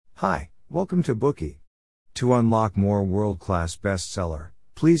Hi, welcome to Bookey. To unlock more world-class bestseller,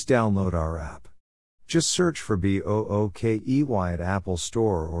 please download our app. Just search for Bookey at Apple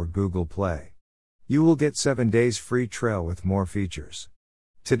Store or Google Play. You will get 7 days free trial with more features.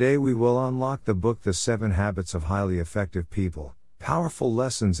 Today we will unlock the book The 7 Habits of Highly Effective People, Powerful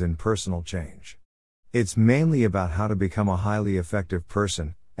Lessons in Personal Change. It's mainly about how to become a highly effective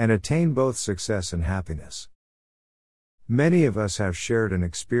person and attain both success and happiness. Many of us have shared an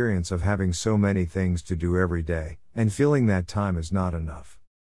experience of having so many things to do every day, and feeling that time is not enough.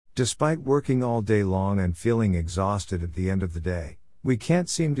 Despite working all day long and feeling exhausted at the end of the day, we can't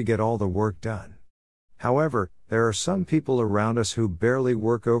seem to get all the work done. However, there are some people around us who barely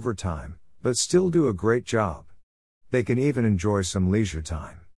work overtime, but still do a great job. They can even enjoy some leisure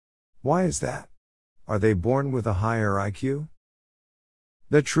time. Why is that? Are they born with a higher IQ?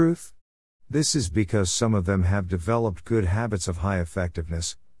 The truth? This is because some of them have developed good habits of high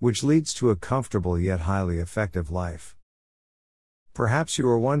effectiveness, which leads to a comfortable yet highly effective life. Perhaps you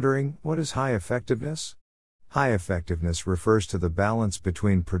are wondering, what is high effectiveness? High effectiveness refers to the balance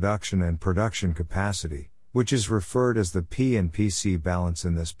between production and production capacity, which is referred as the P and PC balance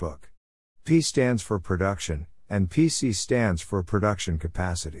in this book. P stands for production, and PC stands for production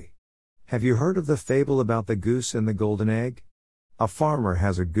capacity. Have you heard of the fable about the goose and the golden egg? A farmer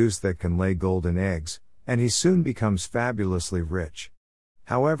has a goose that can lay golden eggs, and he soon becomes fabulously rich.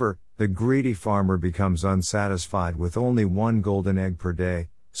 However, the greedy farmer becomes unsatisfied with only one golden egg per day,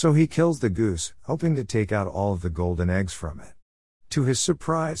 so he kills the goose, hoping to take out all of the golden eggs from it. To his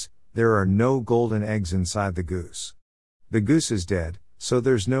surprise, there are no golden eggs inside the goose. The goose is dead, so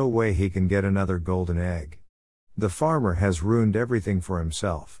there's no way he can get another golden egg. The farmer has ruined everything for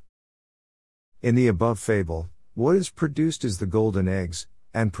himself. In the above fable, what is produced is the golden eggs,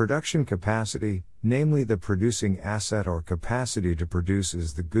 and production capacity, namely the producing asset or capacity to produce,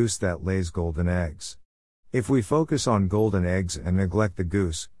 is the goose that lays golden eggs. If we focus on golden eggs and neglect the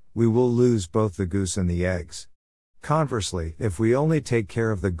goose, we will lose both the goose and the eggs. Conversely, if we only take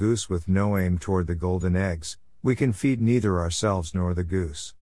care of the goose with no aim toward the golden eggs, we can feed neither ourselves nor the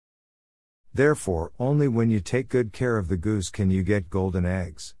goose. Therefore, only when you take good care of the goose can you get golden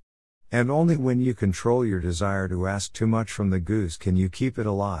eggs. And only when you control your desire to ask too much from the goose can you keep it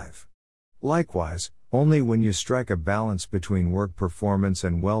alive. Likewise, only when you strike a balance between work performance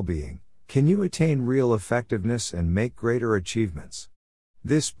and well-being, can you attain real effectiveness and make greater achievements.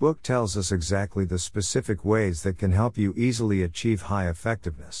 This book tells us exactly the specific ways that can help you easily achieve high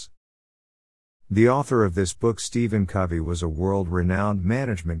effectiveness. The author of this book, Stephen Covey, was a world-renowned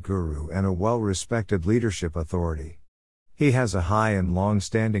management guru and a well-respected leadership authority. He has a high and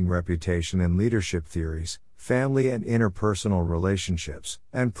long-standing reputation in leadership theories, family and interpersonal relationships,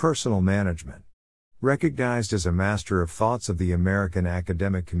 and personal management. Recognized as a master of thoughts of the American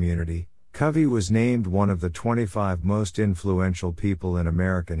academic community, Covey was named one of the 25 most influential people in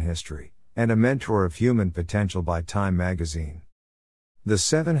American history, and a mentor of human potential by Time magazine. The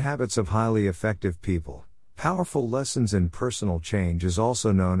 7 Habits of Highly Effective People, Powerful Lessons in Personal Change is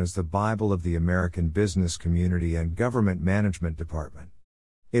also known as the Bible of the American business community and government management department.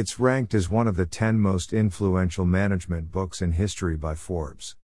 It's ranked as one of the 10 most influential management books in history by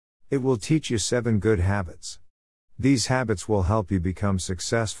Forbes. It will teach you 7 good habits. These habits will help you become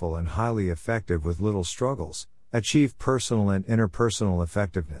successful and highly effective with little struggles, achieve personal and interpersonal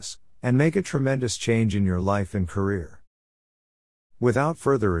effectiveness, and make a tremendous change in your life and career. Without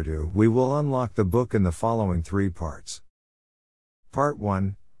further ado, we will unlock the book in the following 3 parts. Part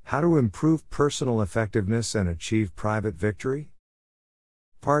 1, How to Improve Personal Effectiveness and Achieve Private Victory.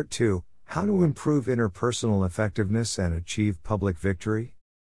 Part 2, How to Improve Interpersonal Effectiveness and Achieve Public Victory.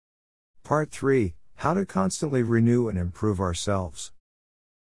 Part 3, How to Constantly Renew and Improve Ourselves.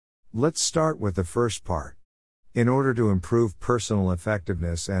 Let's start with the first part. In order to improve personal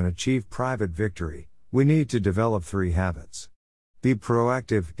effectiveness and achieve private victory, we need to develop 3 habits. Be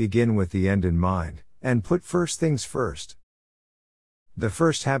proactive, begin with the end in mind, and put first things first. The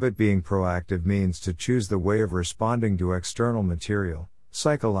first habit, being proactive, means to choose the way of responding to external material,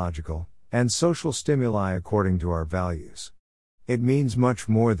 psychological, and social stimuli according to our values. It means much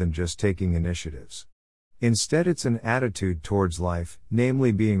more than just taking initiatives. Instead, it's an attitude towards life,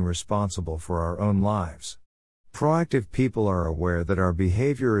 namely being responsible for our own lives. Proactive people are aware that our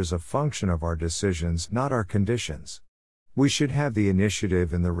behavior is a function of our decisions, not our conditions. We should have the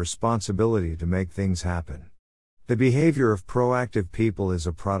initiative and the responsibility to make things happen. The behavior of proactive people is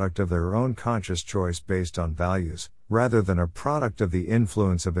a product of their own conscious choice based on values, rather than a product of the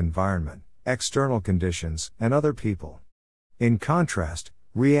influence of environment, external conditions, and other people. In contrast,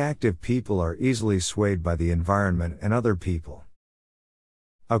 reactive people are easily swayed by the environment and other people.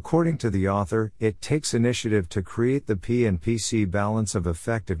 According to the author, it takes initiative to create the P and PC balance of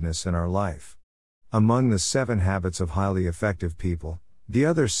effectiveness in our life. Among the 7 habits of highly effective people, the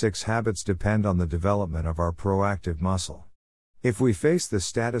other 6 habits depend on the development of our proactive muscle. If we face the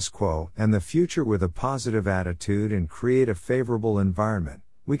status quo and the future with a positive attitude and create a favorable environment,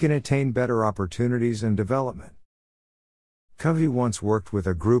 we can attain better opportunities and development. Covey once worked with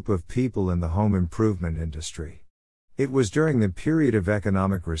a group of people in the home improvement industry. It was during the period of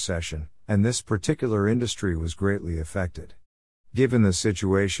economic recession, and this particular industry was greatly affected. Given the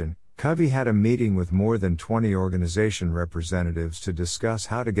situation, Covey had a meeting with more than 20 organization representatives to discuss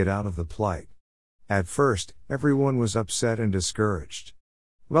how to get out of the plight. At first, everyone was upset and discouraged.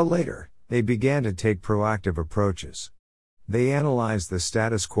 But later, they began to take proactive approaches. They analyzed the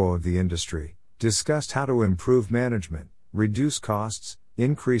status quo of the industry, discussed how to improve management, reduce costs,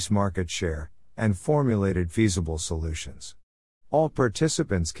 increase market share, and formulated feasible solutions. All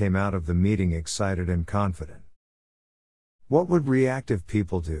participants came out of the meeting excited and confident. What would reactive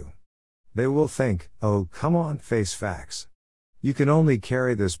people do? They will think, "Oh, come on, face facts." You can only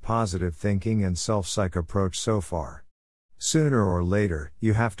carry this positive thinking and self-psych approach so far. Sooner or later,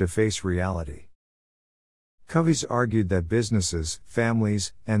 you have to face reality. Covey's argued that businesses,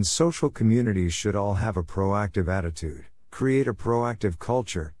 families, and social communities should all have a proactive attitude, create a proactive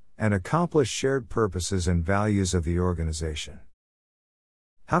culture, and accomplish shared purposes and values of the organization.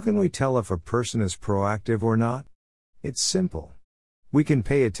 How can we tell if a person is proactive or not? It's simple. We can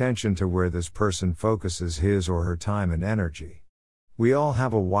pay attention to where this person focuses his or her time and energy. We all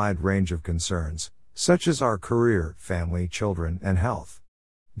have a wide range of concerns, such as our career, family, children, and health.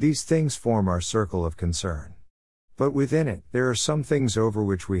 These things form our circle of concern. But within it, there are some things over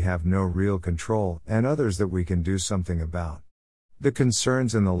which we have no real control, and others that we can do something about. The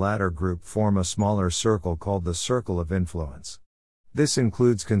concerns in the latter group form a smaller circle called the circle of influence. This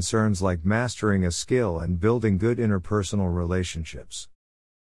includes concerns like mastering a skill and building good interpersonal relationships.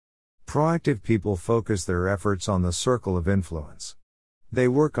 Proactive people focus their efforts on the circle of influence. They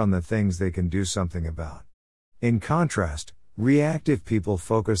work on the things they can do something about. In contrast, reactive people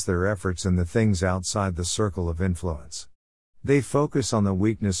focus their efforts in the things outside the circle of influence. They focus on the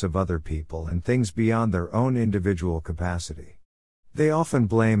weakness of other people and things beyond their own individual capacity. They often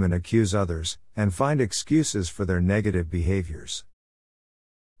blame and accuse others, and find excuses for their negative behaviors.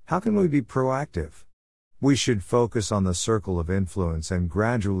 How can we be proactive? We should focus on the circle of influence and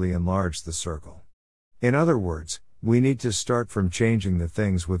gradually enlarge the circle. In other words, we need to start from changing the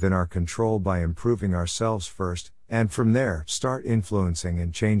things within our control by improving ourselves first, and from there, start influencing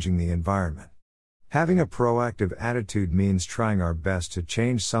and changing the environment. Having a proactive attitude means trying our best to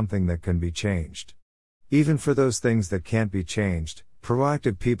change something that can be changed. Even for those things that can't be changed,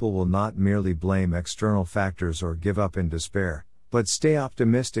 proactive people will not merely blame external factors or give up in despair, but stay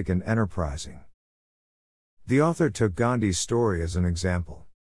optimistic and enterprising. The author took Gandhi's story as an example.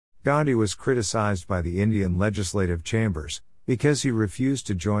 Gandhi was criticized by the Indian legislative chambers, because he refused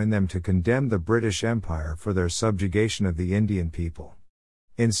to join them to condemn the British Empire for their subjugation of the Indian people.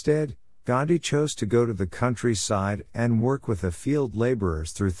 Instead, Gandhi chose to go to the countryside and work with the field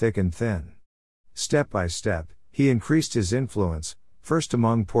laborers through thick and thin. Step by step, he increased his influence, first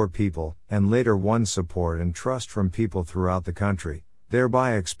among poor people, and later won support and trust from people throughout the country,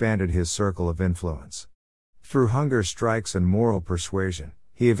 thereby expanded his circle of influence. Through hunger strikes and moral persuasion,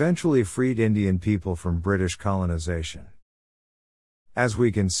 he eventually freed Indian people from British colonization. As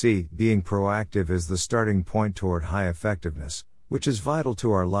we can see, being proactive is the starting point toward high effectiveness, which is vital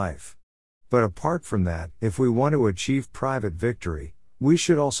to our life. But apart from that, if we want to achieve private victory, we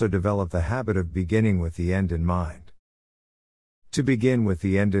should also develop the habit of beginning with the end in mind. To begin with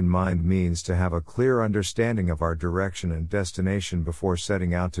the end in mind means to have a clear understanding of our direction and destination before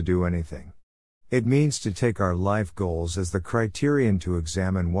setting out to do anything. It means to take our life goals as the criterion to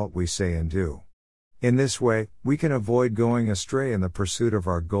examine what we say and do. In this way, we can avoid going astray in the pursuit of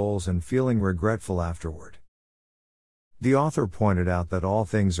our goals and feeling regretful afterward. The author pointed out that all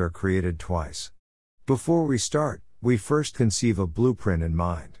things are created twice. Before we start, we first conceive a blueprint in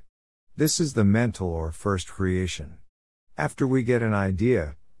mind. This is the mental or first creation. After we get an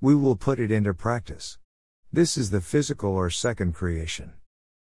idea, we will put it into practice. This is the physical or second creation.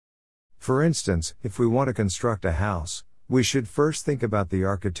 For instance, if we want to construct a house, we should first think about the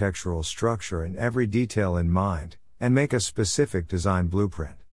architectural structure and every detail in mind, and make a specific design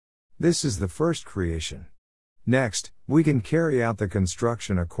blueprint. This is the first creation. Next, we can carry out the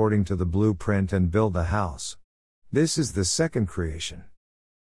construction according to the blueprint and build the house. This is the second creation.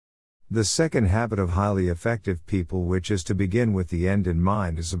 The second habit of highly effective people, which is to begin with the end in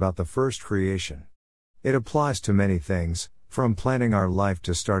mind, is about the first creation. It applies to many things, From planning our life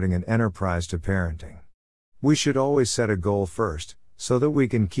to starting an enterprise to parenting. We should always set a goal first, so that we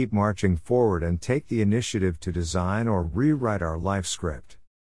can keep marching forward and take the initiative to design or rewrite our life script.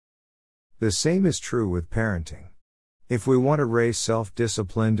 The same is true with parenting. If we want to raise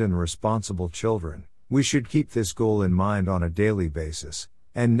self-disciplined and responsible children, we should keep this goal in mind on a daily basis,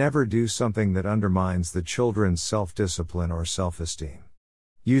 and never do something that undermines the children's self-discipline or self-esteem.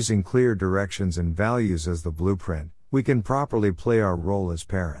 Using clear directions and values as the blueprint, we can properly play our role as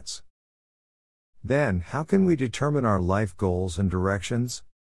parents. Then, how can we determine our life goals and directions?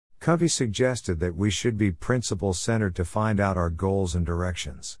 Covey suggested that we should be principle-centered to find out our goals and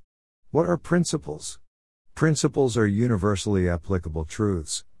directions. What are principles? Principles are universally applicable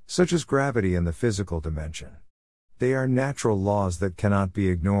truths, such as gravity and the physical dimension. They are natural laws that cannot be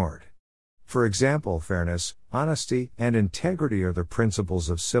ignored. For example, fairness, honesty, and integrity are the principles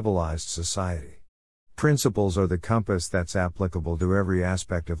of civilized society. Principles are the compass that's applicable to every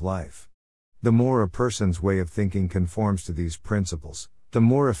aspect of life. The more a person's way of thinking conforms to these principles, the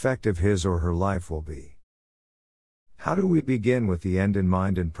more effective his or her life will be. How do we begin with the end in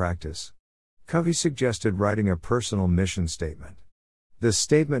mind in practice? Covey suggested writing a personal mission statement. This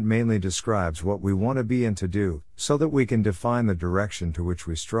statement mainly describes what we want to be and to do, so that we can define the direction to which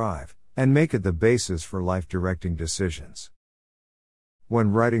we strive, and make it the basis for life-directing decisions.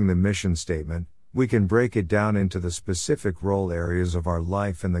 When writing the mission statement, we can break it down into the specific role areas of our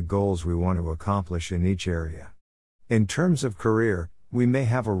life and the goals we want to accomplish in each area. In terms of career, we may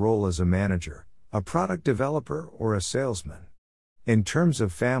have a role as a manager, a product developer, or a salesman. In terms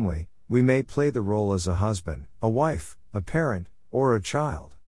of family, we may play the role as a husband, a wife, a parent, or a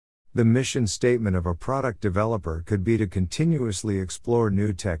child. The mission statement of a product developer could be to continuously explore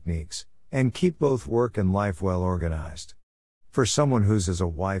new techniques, and keep both work and life well organized. For someone who's as a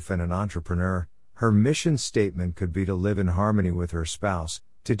wife and an entrepreneur, her mission statement could be to live in harmony with her spouse,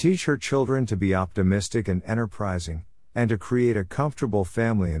 to teach her children to be optimistic and enterprising, and to create a comfortable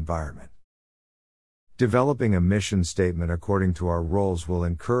family environment. Developing a mission statement according to our roles will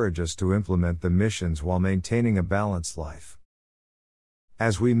encourage us to implement the missions while maintaining a balanced life.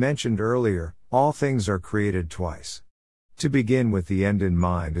 As we mentioned earlier, all things are created twice. To begin with, the end in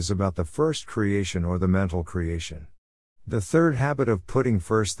mind is about the first creation or the mental creation. The third habit of putting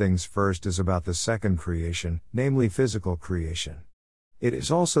first things first is about the second creation, namely physical creation. It is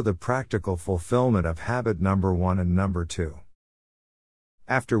also the practical fulfillment of habit number 1 and number 2.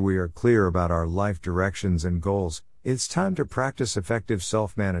 After we are clear about our life directions and goals, it's time to practice effective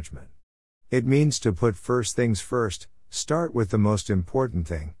self-management. It means to put first things first, start with the most important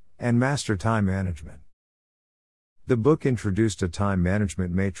thing, and master time management. The book introduced a time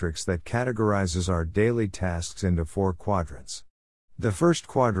management matrix that categorizes our daily tasks into 4 quadrants. The first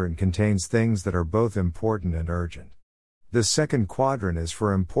quadrant contains things that are both important and urgent. The second quadrant is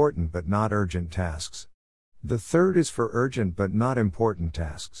for important but not urgent tasks. The third is for urgent but not important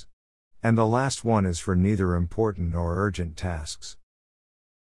tasks. And the last one is for neither important nor urgent tasks.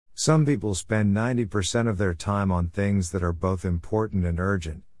 Some people spend 90% of their time on things that are both important and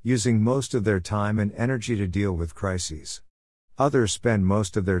urgent, using most of their time and energy to deal with crises. Others spend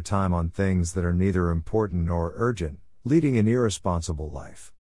most of their time on things that are neither important nor urgent, leading an irresponsible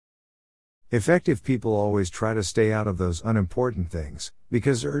life. Effective people always try to stay out of those unimportant things,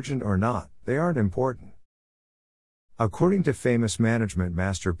 because urgent or not, they aren't important. According to famous management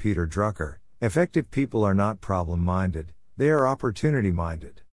master Peter Drucker, effective people are not problem-minded, they are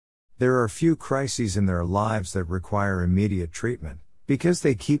opportunity-minded. There are few crises in their lives that require immediate treatment, because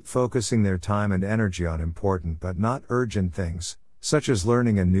they keep focusing their time and energy on important but not urgent things, such as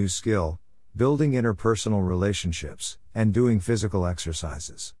learning a new skill, building interpersonal relationships, and doing physical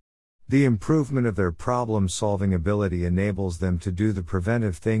exercises. The improvement of their problem-solving ability enables them to do the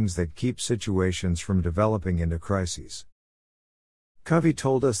preventive things that keep situations from developing into crises. Covey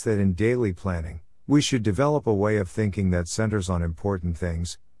told us that in daily planning, we should develop a way of thinking that centers on important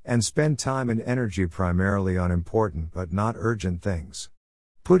things, and spend time and energy primarily on important but not urgent things.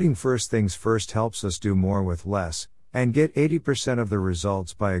 Putting first things first helps us do more with less, and get 80% of the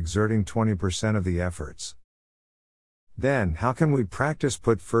results by exerting 20% of the efforts. Then, how can we practice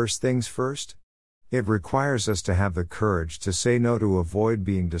put first things first? It requires us to have the courage to say no to avoid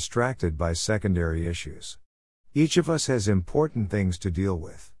being distracted by secondary issues. Each of us has important things to deal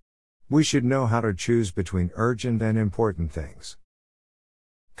with. We should know how to choose between urgent and important things.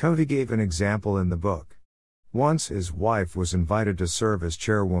 Covey gave an example in the book. Once his wife was invited to serve as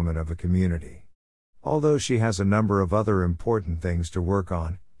chairwoman of a community. Although she has a number of other important things to work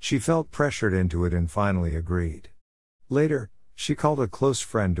on, she felt pressured into it and finally agreed. Later, she called a close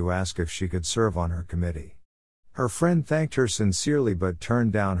friend to ask if she could serve on her committee. Her friend thanked her sincerely but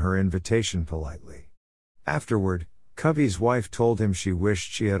turned down her invitation politely. Afterward, Covey's wife told him she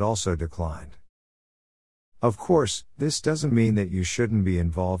wished she had also declined. Of course, this doesn't mean that you shouldn't be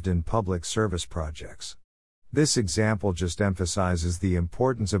involved in public service projects. This example just emphasizes the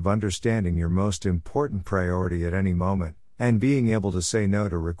importance of understanding your most important priority at any moment, and being able to say no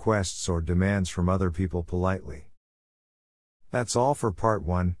to requests or demands from other people politely. That's all for part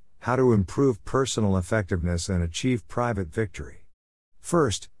 1, how to improve personal effectiveness and achieve private victory.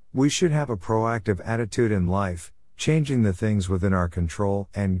 First, we should have a proactive attitude in life, changing the things within our control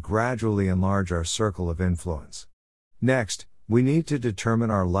and gradually enlarge our circle of influence. Next, we need to determine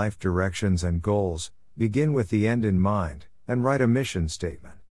our life directions and goals, begin with the end in mind, and write a mission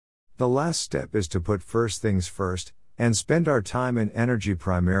statement. The last step is to put first things first, and spend our time and energy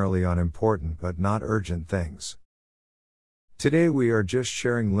primarily on important but not urgent things. Today we are just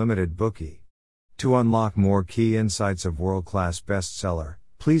sharing limited Bookey. To unlock more key insights of world-class bestseller,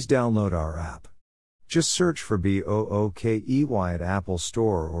 please download our app. Just search for Bookey at Apple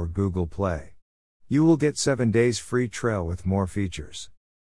Store or Google Play. You will get 7 days free trial with more features.